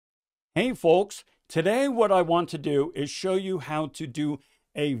Hey folks, today what I want to do is show you how to do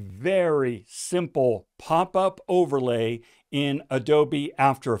a very simple pop-up overlay in Adobe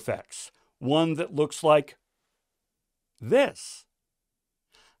After Effects. One that looks like this.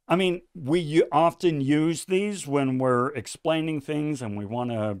 I mean, we often use these when we're explaining things and we want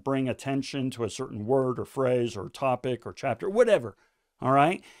to bring attention to a certain word or phrase or topic or chapter, whatever. All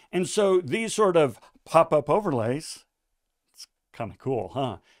right. And so these sort of pop-up overlays, it's kind of cool,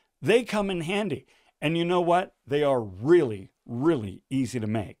 huh? They come in handy. And you know what? They are really, really easy to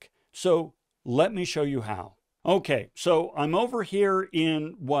make. So let me show you how. Okay, so I'm over here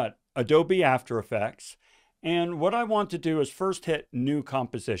in what? Adobe After Effects. And what I want to do is first hit New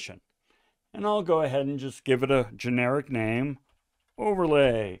Composition. And I'll go ahead and just give it a generic name,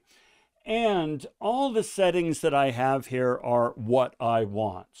 Overlay. And all the settings that I have here are what I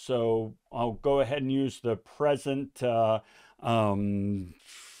want. So I'll go ahead and use the present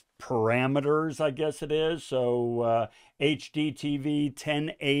parameters, I guess it is. So HDTV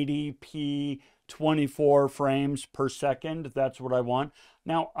 1080p 24 frames per second. That's what I want.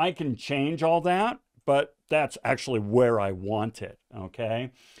 Now I can change all that, but that's actually where I want it. Okay.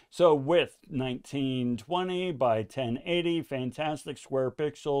 So width 1920 by 1080, fantastic square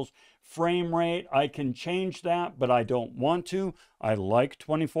pixels. Frame rate, I can change that, but I don't want to. I like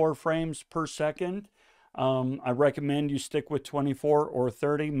 24 frames per second. I recommend you stick with 24 or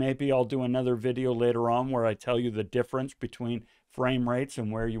 30. Maybe I'll do another video later on where I tell you the difference between frame rates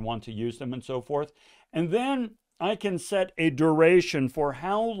and where you want to use them and so forth. And then I can set a duration for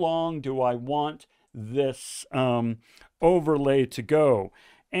how long do I want this overlay to go.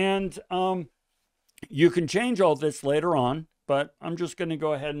 And you can change all this later on, but I'm just going to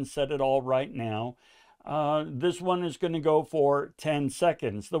go ahead and set it all right now. This one is going to go for 10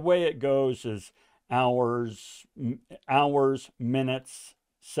 seconds. The way it goes is hours, minutes,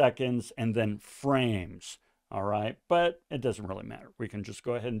 seconds, and then frames. All right, but it doesn't really matter. We can just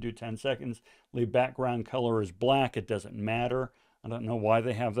go ahead and do 10 seconds. Leave background color as black. It doesn't matter. I don't know why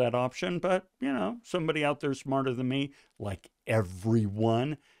they have that option, but you know, somebody out there smarter than me, like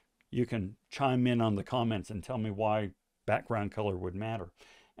everyone, you can chime in on the comments and tell me why background color would matter.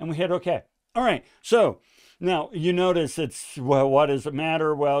 And we hit OK. All right, so now you notice it's, well, what does it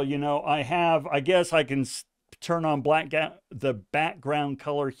matter? Well, you know, I guess I can turn on the background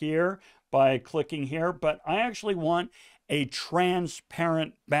color here by clicking here, but I actually want a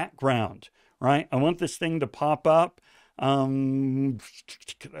transparent background, right? I want this thing to pop up over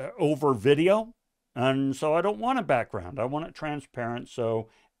video. And so I don't want a background. I want it transparent. So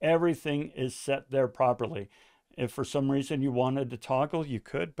everything is set there properly. If for some reason you wanted to toggle, you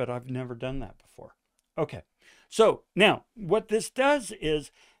could, but I've never done that before. Okay, so now what this does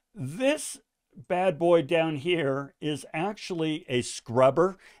is this bad boy down here is actually a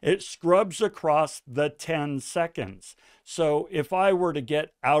scrubber. It scrubs across the 10 seconds. So if I were to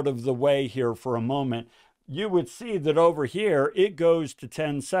get out of the way here for a moment, you would see that over here it goes to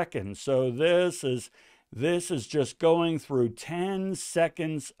 10 seconds. So this is just going through 10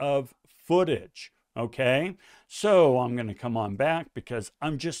 seconds of footage. Okay, so I'm going to come on back because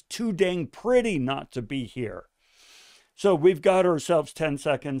I'm just too dang pretty not to be here. So we've got ourselves 10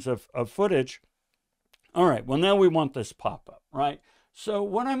 seconds of footage. All right, well, now we want this pop-up, right? So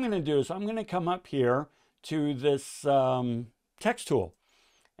what I'm going to do is I'm going to come up here to this text tool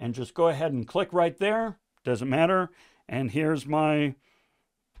and just go ahead and click right there. Doesn't matter. And here's my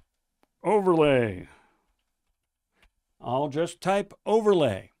overlay. I'll just type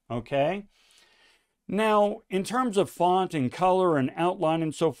overlay, okay? Now, in terms of font and color and outline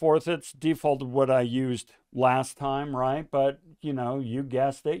and so forth, it's defaulted what I used last time, right? But, you know, you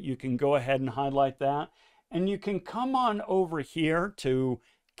guessed it. You can go ahead and highlight that. And you can come on over here to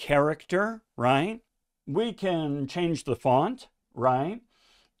character, right? We can change the font, right?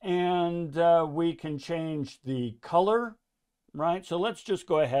 And we can change the color, right? So let's just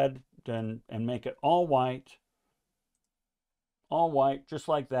go ahead and make it all white, just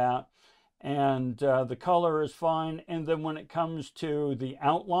like that. And the color is fine. And then when it comes to the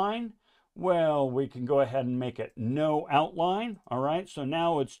outline, well, we can go ahead and make it no outline. All right, so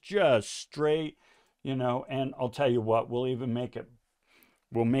now it's just straight, you know, and I'll tell you what, we'll make it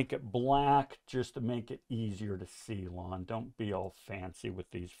black just to make it easier to see, Lon. Don't be all fancy with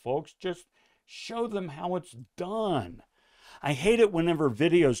these folks. Just show them how it's done. I hate it whenever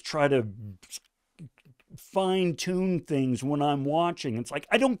videos try to fine-tune things when I'm watching. It's like,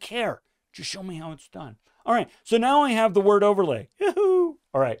 I don't care. Just show me how it's done. All right, so now I have the word overlay. Yahoo!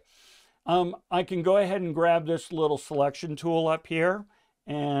 All right, I can go ahead and grab this little selection tool up here,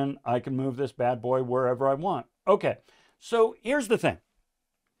 and I can move this bad boy wherever I want. Okay, so here's the thing.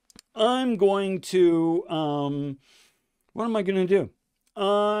 I'm going to, what am I going to do?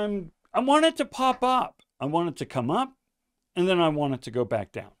 I want it to pop up. I want it to come up, and then I want it to go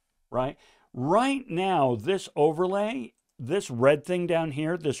back down, right? Right now, this overlay, this red thing down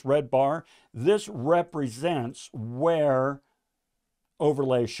here, this red bar, this represents where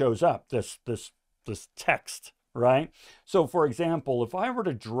overlay shows up, this text, right? So for example, if I were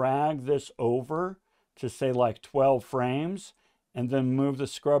to drag this over to say like 12 frames and then move the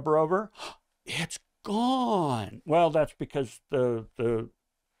scrubber over, it's gone. Well, that's because that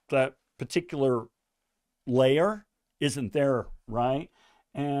particular layer isn't there, right?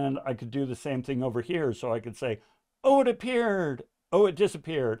 And I could do the same thing over here. So I could say, oh, it appeared. Oh, it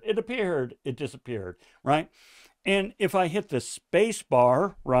disappeared. It appeared. It disappeared, right? And if I hit the space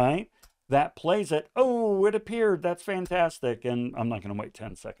bar, right, that plays it. Oh, it appeared. That's fantastic. And I'm not going to wait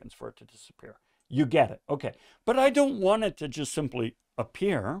 10 seconds for it to disappear. You get it. Okay. But I don't want it to just simply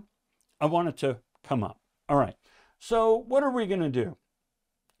appear. I want it to come up. All right. So what are we going to do?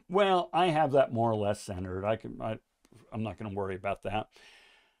 Well, I have that more or less centered. I'm not going to worry about that.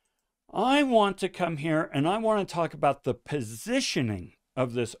 I want to come here and I want to talk about the positioning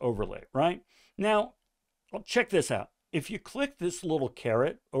of this overlay, right? Now, well, check this out. If you click this little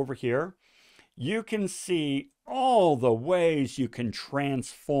caret over here, you can see all the ways you can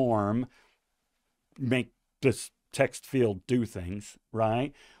transform, make this text field do things,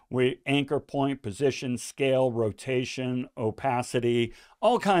 right? We anchor point, position, scale, rotation, opacity,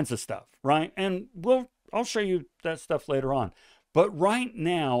 all kinds of stuff, right? And I'll show you that stuff later on. But right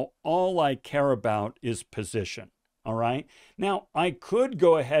now, all I care about is position. All right. Now, I could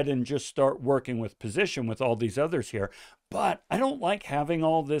go ahead and just start working with position with all these others here, but I don't like having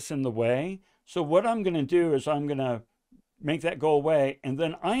all this in the way. So what I'm going to do is I'm going to make that go away. And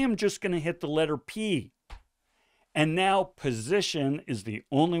then I am just going to hit the letter P. And now position is the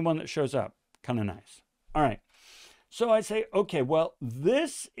only one that shows up. Kind of nice. All right. So I say, okay, well,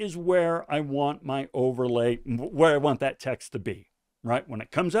 this is where I want my overlay, where I want that text to be, right? When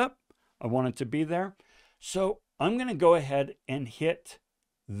it comes up, I want it to be there. So I'm going to go ahead and hit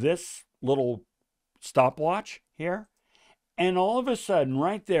this little stopwatch here. And all of a sudden,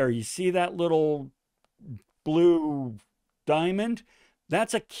 right there, you see that little blue diamond?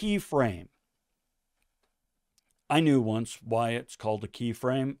 That's a keyframe. I knew once why it's called a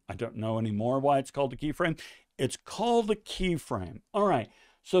keyframe. I don't know anymore why it's called a keyframe. It's called a keyframe. All right.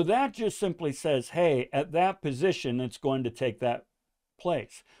 So that just simply says, hey, at that position, it's going to take that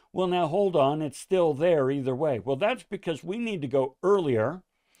place. Well, now hold on, it's still there either way. Well, that's because we need to go earlier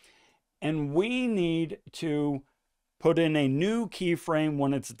and we need to put in a new keyframe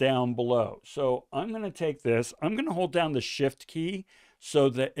when it's down below. So I'm going to take this, I'm going to hold down the shift key so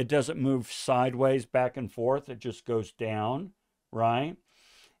that it doesn't move sideways back and forth. It just goes down, right?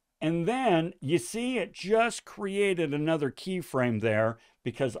 And then you see it just created another keyframe there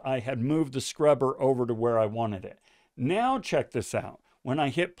because I had moved the scrubber over to where I wanted it. Now check this out. When I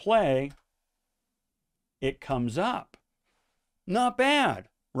hit play, it comes up. Not bad,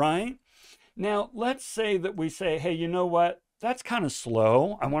 right? Now, let's say that we say, hey, you know what? That's kind of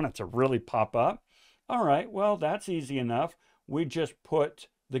slow. I want it to really pop up. All right, well, that's easy enough. We just put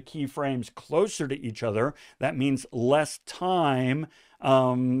the keyframes closer to each other. That means less time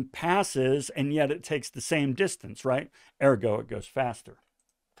passes, and yet it takes the same distance, right? Ergo, it goes faster.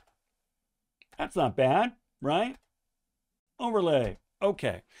 That's not bad, right? Overlay.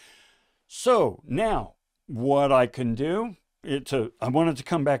 Okay. So now what I can do, I want it to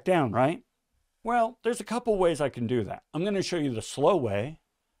come back down, right? Well, there's a couple ways I can do that. I'm going to show you the slow way,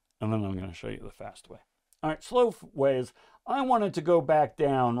 and then I'm going to show you the fast way. All right, slow way is I want it to go back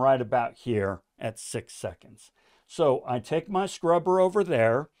down right about here at 6 seconds. So I take my scrubber over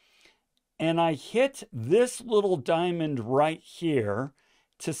there, and I hit this little diamond right here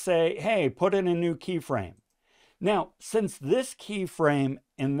to say, hey, put in a new keyframe. Now, since this keyframe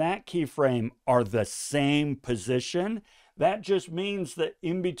and that keyframe are the same position, that just means that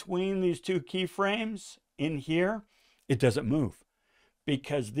in between these two keyframes in here, it doesn't move.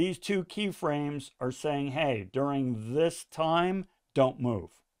 Because these two keyframes are saying, hey, during this time, don't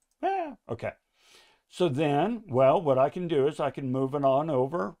move. Okay. So then, well, what I can do is I can move it on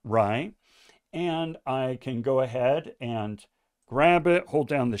over, right? And I can go ahead and grab it, hold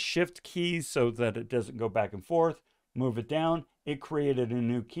down the shift key so that it doesn't go back and forth, move it down. It created a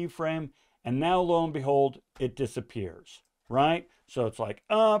new keyframe. And now, lo and behold, it disappears, right? So it's like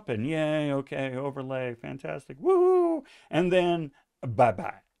up and yay, okay, overlay, fantastic, woo! And then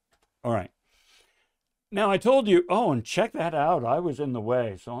bye-bye. All right. Now I told you, oh, and check that out. I was in the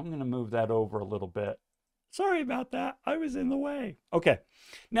way, so I'm going to move that over a little bit. Sorry about that. I was in the way. Okay.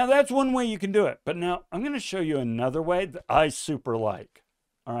 Now that's one way you can do it. But now I'm going to show you another way that I super like.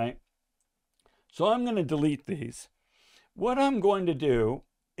 All right. So I'm going to delete these. What I'm going to do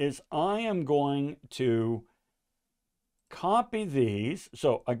is I am going to copy these.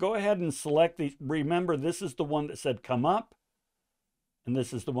 So I go ahead and select these. Remember, this is the one that said come up. And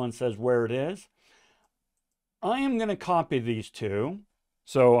this is the one that says where it is. I am going to copy these two.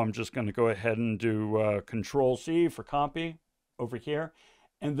 So I'm just going to go ahead and do Control C for copy over here.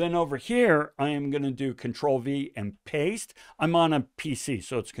 And then over here, I am going to do Control V and paste. I'm on a PC,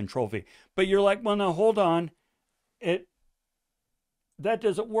 so it's Control V. But you're like, well, no, hold on. That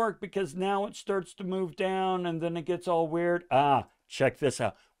doesn't work because now it starts to move down and then it gets all weird. Check this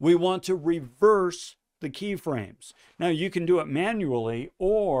out. We want to reverse the keyframes. Now you can do it manually,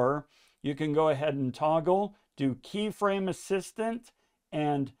 or you can go ahead and toggle, do keyframe assistant,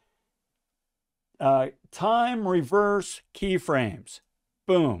 and time reverse keyframes.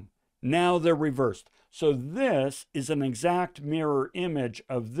 Boom. Now they're reversed. So this is an exact mirror image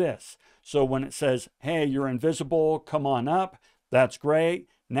of this. So when it says, hey, you're invisible, come on up, that's great.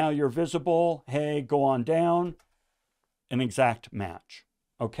 Now you're visible, hey, go on down. An exact match.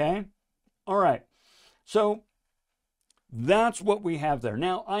 Okay? All right. So that's what we have there.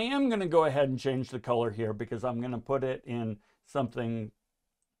 Now I am going to go ahead and change the color here because I'm going to put it in something,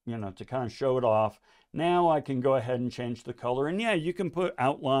 you know, to kind of show it off. Now I can go ahead and change the color. And yeah, you can put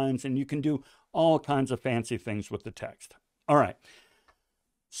outlines and you can do all kinds of fancy things with the text. All right.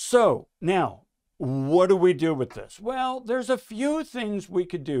 So now, what do we do with this? Well, there's a few things we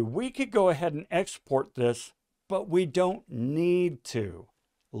could do. We could go ahead and export this, but we don't need to.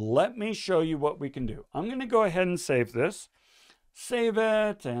 Let me show you what we can do. I'm going to go ahead and save this. Save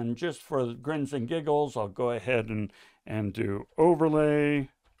it, and just for grins and giggles, I'll go ahead and do overlay.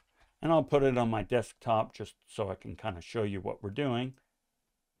 And I'll put it on my desktop just so I can kind of show you what we're doing.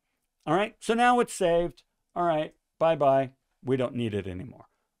 All right, so now it's saved. All right, bye-bye. We don't need it anymore.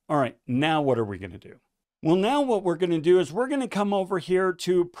 All right, now what are we going to do? Well, now what we're going to do is we're going to come over here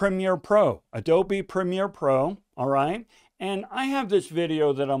to Premiere Pro, Adobe Premiere Pro, all right? And I have this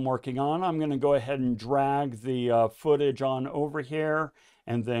video that I'm working on. I'm going to go ahead and drag the footage on over here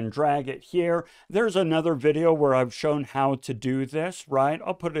and then drag it here. There's another video where I've shown how to do this, right?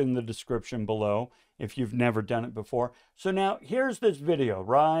 I'll put it in the description below if you've never done it before. So now here's this video,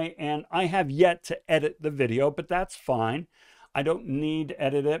 right? And I have yet to edit the video, but that's fine. I don't need to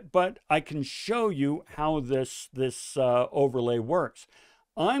edit it, but I can show you how this overlay works.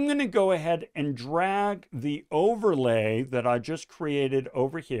 I'm going to go ahead and drag the overlay that I just created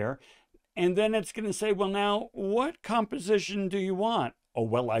over here. And then it's going to say, well, now what composition do you want? Oh,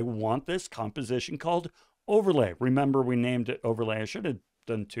 well, I want this composition called overlay. Remember, we named it overlay. I should have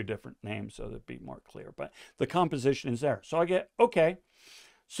done two different names so that'd be more clear, but the composition is there. So I get, okay.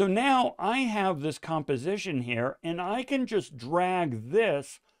 So now I have this composition here and I can just drag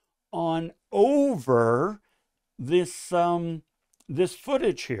this on over this, this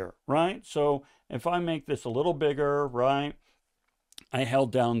footage here, right? So if I make this a little bigger, right? I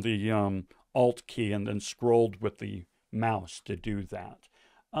held down the Alt key and then scrolled with the mouse to do that.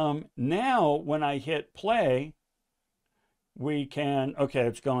 Now, when I hit play, we can, okay,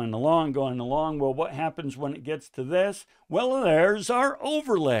 it's going along. Well, what happens when it gets to this? Well, there's our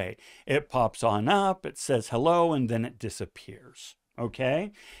overlay. It pops on up, it says hello, and then it disappears,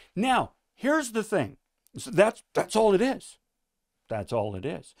 okay? Now, here's the thing. So that's all it is. That's all it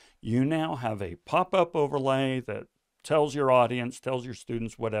is. You now have a pop-up overlay that tells your audience, tells your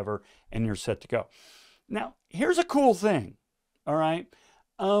students, whatever, and you're set to go. Now, here's a cool thing, all right?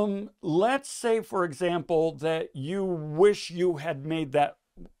 Let's say, for example, that you wish you had made that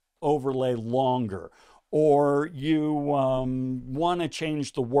overlay longer, or you want to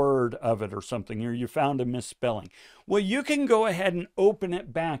change the word of it or something, or you found a misspelling. Well, you can go ahead and open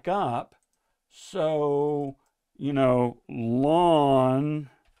it back up. So, you know, Lon's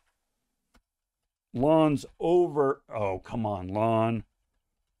over, oh, come on,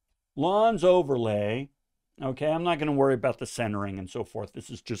 Lon's overlay. Okay, I'm not going to worry about the centering and so forth. This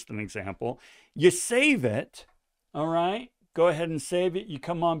is just an example. You save it, all right? Go ahead and save it. You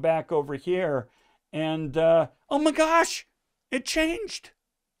come on back over here and, oh my gosh, it changed.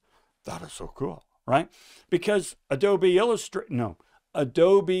 That is so cool, right? Because Adobe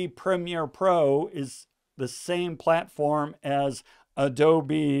Premiere Pro is the same platform as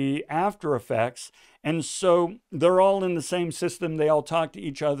Adobe After Effects. And so they're all in the same system. They all talk to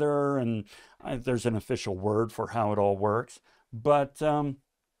each other, and there's an official word for how it all works. But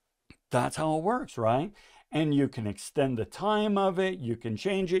that's how it works, right? And you can extend the time of it. You can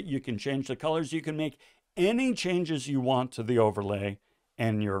change it. You can change the colors. You can make any changes you want to the overlay,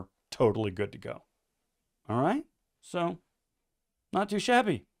 and you're totally good to go. All right? So, not too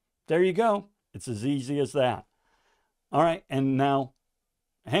shabby. There you go. It's as easy as that. All right, and now,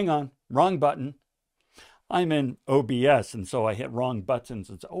 hang on, wrong button. I'm in OBS, and so I hit wrong buttons.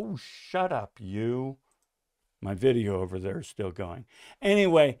 It's, oh, shut up, you. My video over there is still going.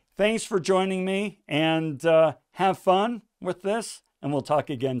 Anyway, thanks for joining me, and have fun with this, and we'll talk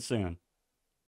again soon.